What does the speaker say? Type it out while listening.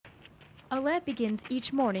Oleh begins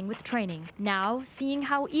each morning with training. Now, seeing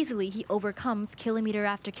how easily he overcomes kilometer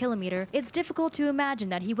after kilometer, it's difficult to imagine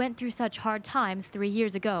that he went through such hard times 3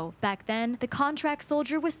 years ago. Back then, the contract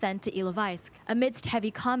soldier was sent to Ilovaisk. Amidst heavy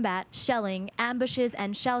combat, shelling, ambushes,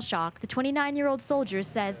 and shell shock, the 29-year-old soldier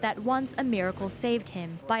says that once a miracle saved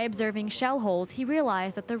him. By observing shell holes, he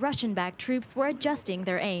realized that the Russian-backed troops were adjusting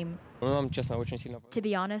their aim. To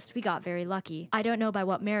be honest, we got very lucky. I don't know by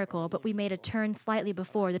what miracle, but we made a turn slightly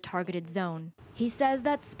before the targeted zone. He says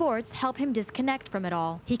that sports help him disconnect from it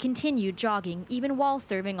all. He continued jogging even while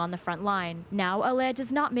serving on the front line. Now Oleh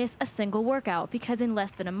does not miss a single workout because in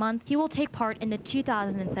less than a month, he will take part in the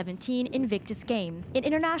 2017 Invictus Games, an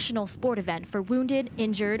international sport event for wounded,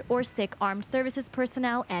 injured, or sick armed services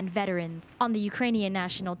personnel and veterans. On the Ukrainian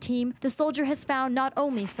national team, the soldier has found not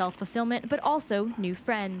only self-fulfillment but also new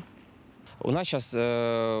friends.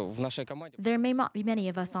 There may not be many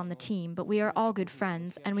of us on the team, but we are all good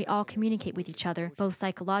friends, and we all communicate with each other, both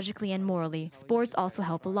psychologically and morally. Sports also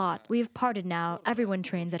help a lot. We have parted now, everyone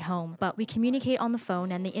trains at home, but we communicate on the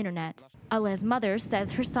phone and the internet. Oleh's mother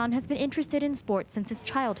says her son has been interested in sports since his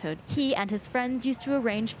childhood. He and his friends used to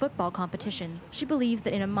arrange football competitions. She believes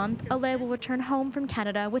that in a month, Oleh will return home from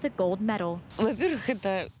Canada with a gold medal.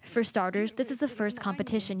 For starters, this is the first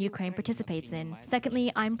competition Ukraine participates in.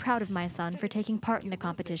 Secondly, I'm proud of my son for taking part in the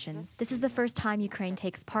competitions. This is the first time Ukraine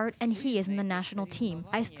takes part, and he is in the national team.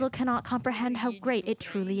 I still cannot comprehend how great it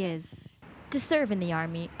truly is. To serve in the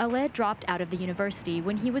army, Oleh dropped out of the university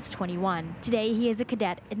when he was 21. Today, he is a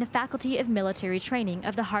cadet in the Faculty of Military Training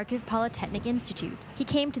of the Kharkiv Polytechnic Institute. He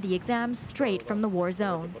came to the exams straight from the war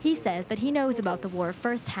zone. He says that he knows about the war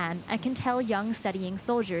firsthand and can tell young studying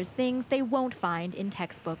soldiers things they won't find in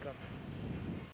textbooks.